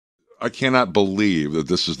I cannot believe that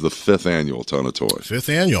this is the 5th annual Ton of Toys. 5th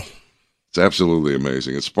annual. It's absolutely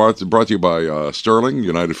amazing. It's brought to you by Sterling,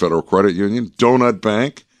 United Federal Credit Union, Donut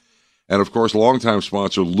Bank, and, of course, longtime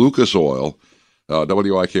sponsor Lucas Oil,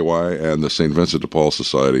 WIKY, and the St. Vincent de Paul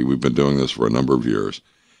Society. We've been doing this for a number of years.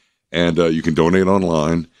 And you can donate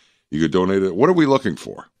online. You can donate it. What are we looking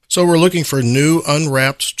for? So we're looking for new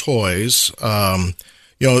unwrapped toys.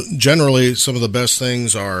 Generally, some of the best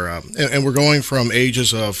things are, and we're going from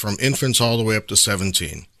ages of from infants all the way up to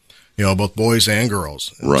 17. Both boys and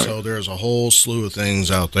girls. And right. So there's a whole slew of things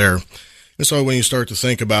out there. And so when you start to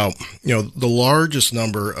think about, the largest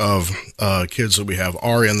number of kids that we have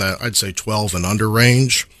are in that, I'd say 12 and under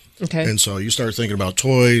range. Okay. And so you start thinking about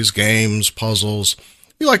toys, games, puzzles.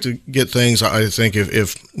 We like to get things, I think,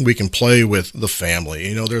 if we can play with the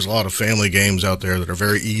family. There's a lot of family games out there that are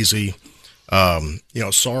very easy.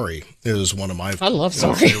 Sorry is one of my I love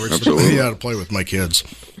Sorry. favorites. Absolutely. Yeah, to play with my kids.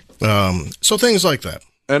 So things like that.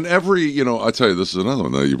 And I tell you, this is another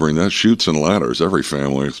one that you bring that Chutes and Ladders. Every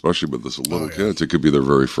family, especially with this little kids, it could be their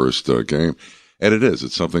very first game. And it is.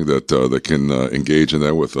 It's something that can engage in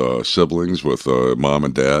that with siblings, with mom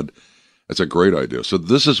and dad. It's a great idea. So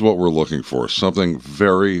this is what we're looking for, something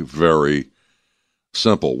very, very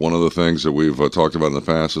simple. One of the things that we've talked about in the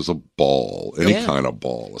past is a ball, any kind of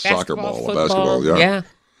ball, soccer ball, football, a basketball. Yeah.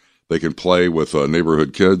 They can play with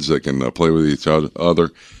neighborhood kids. They can play with each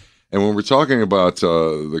other. And when we're talking about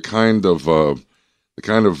the kind of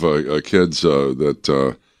kids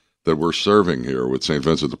that we're serving here with St.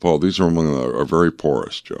 Vincent de Paul, these are among our very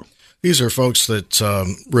poorest, Joe. These are folks that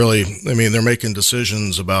really, they're making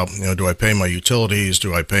decisions about, do I pay my utilities?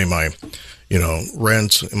 Do I pay my,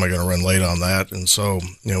 rent? Am I going to run late on that? And so,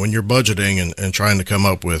 when you're budgeting and trying to come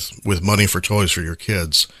up with money for toys for your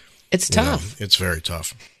kids, it's tough. It's very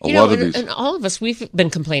tough. And all of us, we've been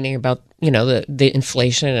complaining about, the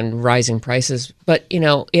inflation and rising prices, but,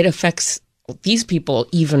 it affects these people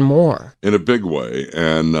even more. In a big way,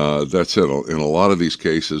 and that's it. In a lot of these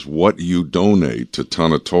cases, what you donate to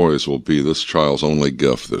Ton of Toys will be this child's only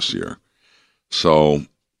gift this year. So,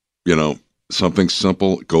 something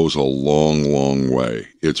simple goes a long, long way.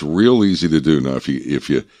 It's real easy to do. Now,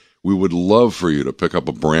 we would love for you to pick up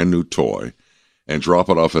a brand new toy and drop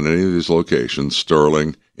it off at any of these locations,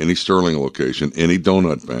 Sterling, any Sterling location, any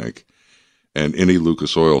Donut Bank, and any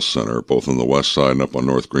Lucas Oil Center, both on the west side and up on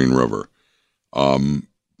North Green River.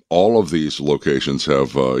 All of these locations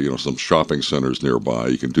have, some shopping centers nearby.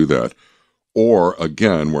 You can do that. Or,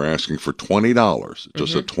 again, we're asking for $20,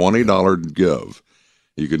 just a $20 give.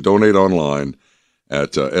 You can donate online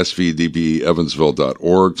at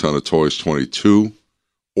svdbevansville.org, Ton of Toys 22,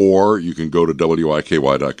 or you can go to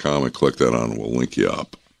wiky.com and click that on, and we'll link you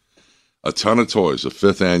up. A Ton of Toys, the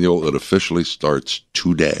 5th annual. It officially starts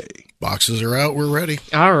today. Boxes are out. We're ready.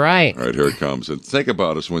 All right. All right, here it comes. And think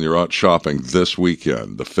about us when you're out shopping this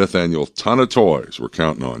weekend. The 5th annual Ton of Toys. We're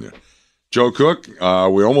counting on you. Joe Cook,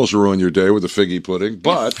 we almost ruined your day with the figgy pudding,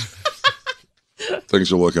 but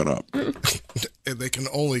things are looking up. They can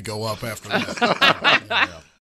only go up after that. Yeah.